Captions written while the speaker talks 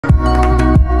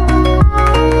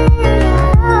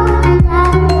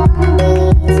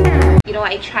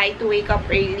I tried to wake up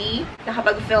early.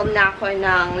 Nakapag-film na ako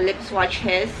ng lip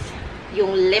swatches.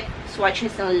 Yung lip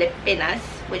swatches ng Lip Pinas,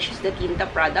 which is the Tinta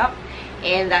product.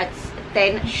 And that's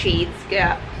 10 shades.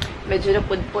 Kaya medyo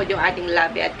napudpod yung ating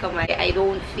labi at kamay. I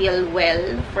don't feel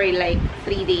well for like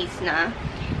 3 days na.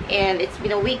 And it's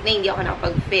been a week na hindi ako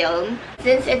nakapag-film.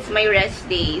 Since it's my rest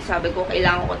day, sabi ko,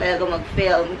 kailangan ko talaga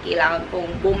mag-film. Kailangan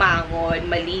kong bumangon,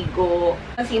 maligo.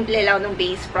 Simple lang ng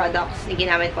base products na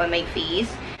ginamit ko on my face.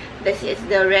 This is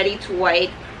the Ready to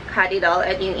White Catedral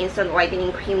at yung instant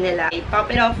whitening cream nila. I top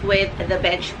it off with the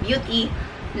Bench Beauty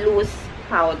Loose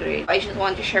Powder. I just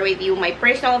want to share with you my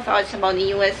personal thoughts about the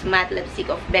newest matte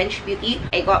lipstick of Bench Beauty.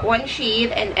 I got one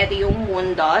shade and ito yung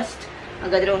Moon Dust.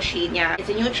 Ang ganda ng shade niya. It's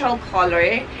a neutral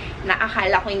color na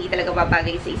akala ko hindi talaga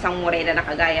babagay sa isang morena na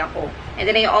kagaya ko. And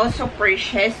then I also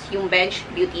purchased yung Bench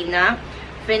Beauty na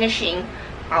finishing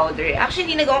powder.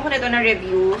 Actually, nagawa ko na ito na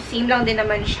review. Same lang din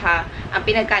naman siya. Ang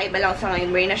pinagkaiba lang sa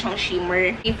ngayon, meron na siyang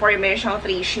shimmer. Before, meron siyang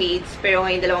 3 shades. Pero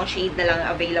ngayon, 2 shade na lang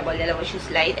available. Dalawa which is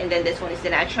light. And then this one is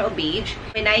the natural beige.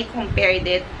 When I compared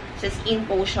it sa Skin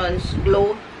Potions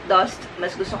Glow Dust,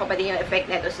 mas gusto ko pa din yung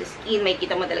effect nito sa skin. May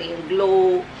kita mo talaga yung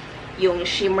glow, yung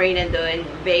shimmer na doon,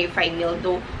 very fine mil.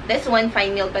 Though, this one,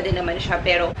 fine mil pa din naman siya,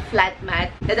 pero flat matte.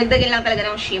 Dadagdagan lang talaga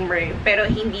ng shimmer, pero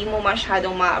hindi mo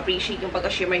masyadong ma-appreciate yung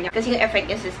pagka-shimmer niya. Kasi yung effect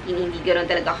niya sa skin, hindi ganoon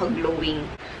talaga ka-glowing.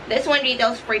 This one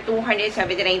retails for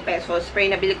 279 pesos,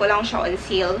 pero nabili ko lang siya on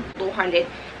sale,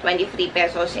 223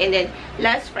 pesos. And then,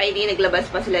 last Friday,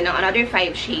 naglabas pa sila ng another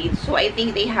 5 shades. So, I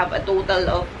think they have a total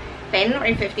of 10 or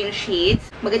 15 shades.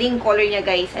 Magandang color niya,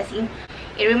 guys. As in,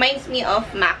 it reminds me of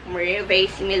Macmer. Very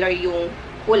similar yung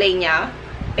kulay niya.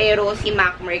 Pero si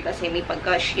Macmer kasi may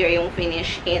pagka-sheer yung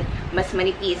finish and mas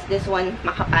manipis. This one,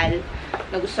 makapal.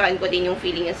 Nagustuhan ko din yung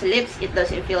feeling niya sa lips. It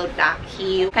doesn't feel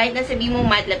tacky. Kahit nasabi mo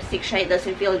matte lipstick siya, it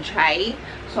doesn't feel dry.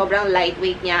 Sobrang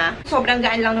lightweight niya. Sobrang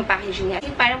gaan lang ng packaging niya.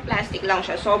 Kasi parang plastic lang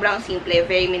siya. Sobrang simple.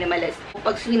 Very minimalist.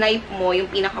 Pag swipe mo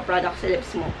yung pinaka-product sa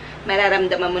lips mo,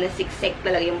 mararamdaman mo na siksik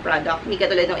talaga yung product. Hindi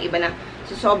katulad ng iba na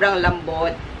sobrang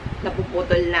lambot,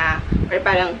 napuputol na, or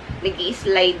parang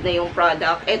nag-i-slide na yung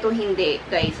product. Ito hindi,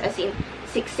 guys. As in,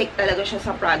 siksik talaga siya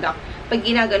sa product. Pag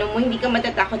ginagano mo, hindi ka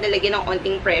matatakot na lagyan ng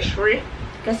onting pressure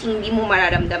kasi hindi mo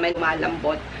mararamdaman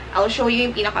malambot. I'll show you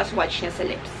yung pinaka-swatch niya sa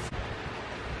lips.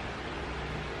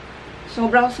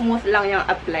 Sobrang smooth lang yung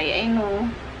apply. I know.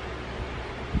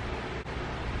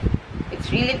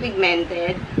 It's really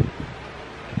pigmented.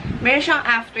 Meron siyang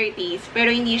aftertaste,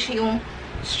 pero hindi siya yung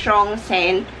strong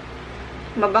scent.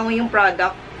 Mabango yung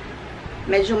product.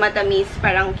 Medyo matamis,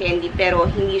 parang candy, pero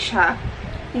hindi siya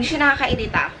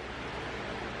nakakairita.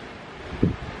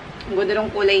 Ang ganda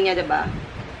ng kulay niya, diba?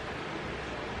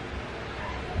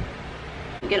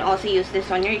 You can also use this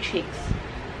on your cheeks.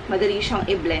 Madali siyang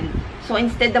i-blend. So,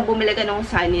 instead na bumili ka ng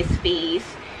Sunny Space,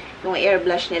 yung air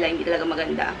blush nila, hindi talaga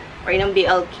maganda. Or ng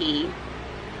BLK.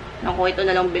 Naku, ito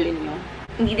na lang bilhin nyo.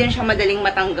 Hindi din siya madaling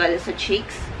matanggal sa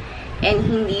cheeks. And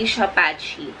hindi siya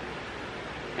patchy.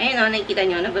 Ayun o, nakikita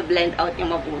nyo, nag-blend out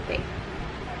yung mabuti.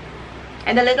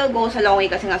 And a little goes a long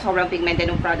way kasi nga sobrang pigmented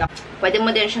ng product. Pwede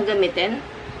mo din siyang gamitin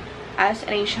as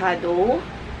an eyeshadow.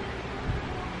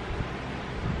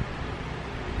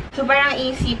 So, parang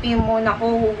isipin mo,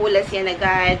 naku, huhulas yan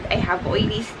agad. I have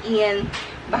oily skin.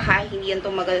 Baka hindi yan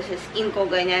tumagal sa skin ko,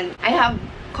 ganyan. I have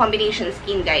combination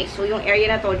skin, guys. So, yung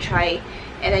area na to, dry.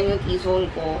 And then, yung T-zone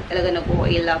ko, talaga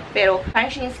nag-oil up. Pero, parang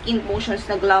siya yung Skin Potions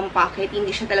na glam packet. Hindi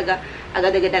siya talaga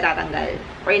agad-agad natatanggal.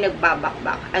 Or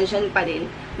nagbabakbak. Andyan pa din.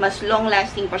 Mas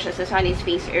long-lasting pa siya sa Sunny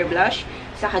Space Air Blush.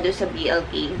 Saka doon sa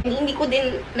BLK. And hindi ko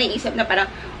din naisip na parang,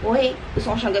 okay,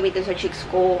 gusto ko siyang gamitin sa cheeks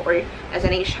ko. Or as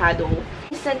an eyeshadow.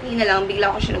 Instantly na lang,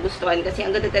 bigla ko siya nagustuhan. Kasi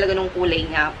ang ganda talaga ng kulay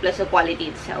niya. Plus the quality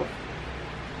itself.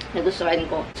 Nagustuhan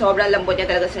ko. Sobrang lambot niya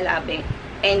talaga sa labi.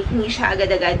 And hindi siya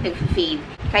agad-agad nag-fade.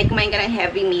 Kahit kumain ka ng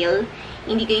heavy meal,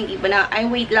 hindi ka yung tipo na, ay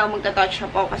wait lang, magta-touch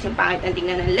up ako kasi pangit ang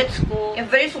tingnan ng lips ko. If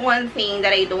there's one thing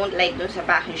that I don't like dun sa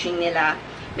packaging nila,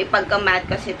 may pagka-matte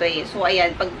kasi ito eh. So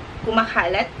ayan, pag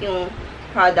kumakalat yung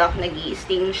product,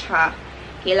 nag-i-stain siya,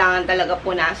 kailangan talaga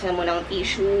punasan mo ng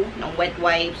tissue, ng wet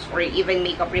wipes, or even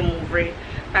makeup remover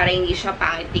para hindi siya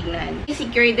pangit tignan.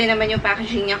 Secure din naman yung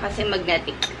packaging niya kasi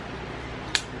magnetic.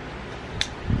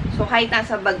 So kahit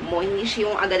nasa bag mo, hindi siya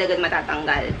yung agad-agad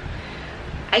matatanggal.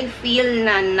 I feel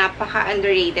na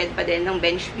napaka-underrated pa din ng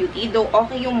Bench Beauty. Though,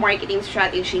 okay yung marketing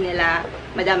strategy nila.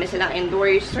 Madami silang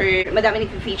endorser. Madami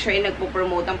nag-feature and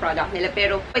nagpo-promote ang product nila.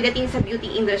 Pero, pagdating sa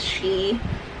beauty industry,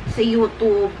 sa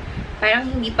YouTube, parang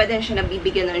hindi pa din siya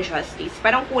nabibigyan ng justice.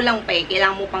 Parang kulang pa eh.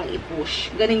 Kailangan mo pang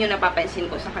i-push. Ganun yung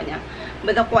napapansin ko sa kanya.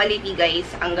 But the quality,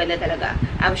 guys, ang ganda talaga.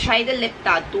 I've tried the lip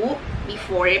tattoo.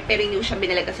 before, pero hindi ko siya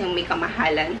binili kasi may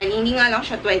kamahalan. And hindi nga lang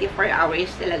siya 24 hours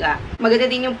talaga.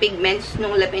 Maganda din yung pigments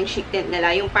nung lip and cheek tint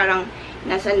nila, yung parang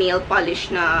nasa nail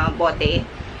polish na bote.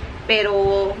 Pero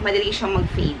madali siyang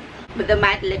mag-fade. But the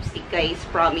matte lipstick, guys,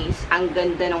 promise, ang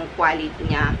ganda ng quality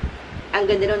niya. Ang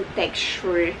ganda ng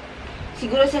texture.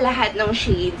 Siguro sa lahat ng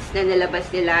shades na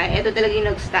nalabas nila, ito talaga yung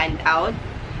nag-stand out.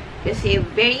 Kasi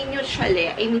very neutral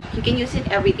eh. I mean, you can use it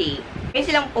every day. May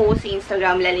silang post sa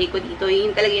Instagram, lalay ko dito.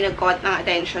 Yun talaga yung nag-caught ng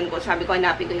attention ko. Sabi ko,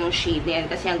 hanapin ko yung shade na yan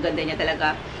kasi ang ganda niya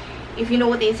talaga. If you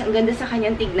notice, ang ganda sa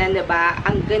kanyang tignan, diba?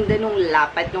 Ang ganda nung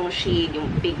lapat ng shade,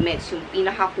 yung pigments, yung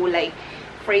pinakakulay.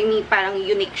 For me, parang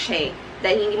unique siya eh.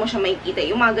 Dahil hindi mo siya makikita.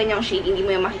 Yung mga ganyang shade, hindi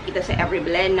mo yung makikita sa Every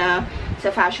Blend na sa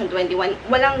Fashion 21.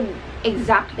 Walang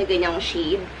exact na ganyang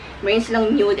shade. Mayroon silang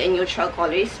nude and neutral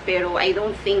colors, pero I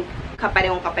don't think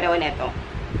kaparehong-kapareho neto.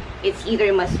 It's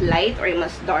either mas light or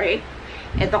mas dark.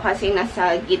 Ito kasi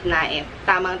nasa gitna eh.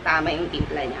 Tamang-tama yung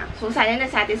timpla niya. So, sana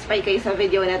na-satisfy kayo sa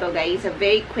video na to, guys.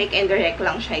 Very quick and direct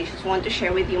lang siya. I just want to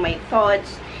share with you my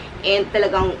thoughts. And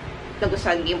talagang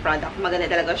nagustuhan ko yung product.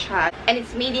 Maganda talaga siya. And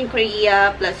it's made in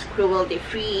Korea, plus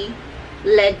cruelty-free,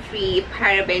 lead-free,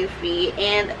 paraben-free,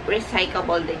 and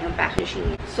recyclable din yung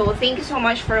packaging. So, thank you so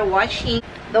much for watching.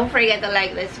 Don't forget to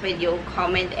like this video,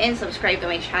 comment, and subscribe to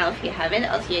my channel if you haven't.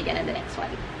 I'll see you again in the next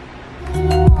one.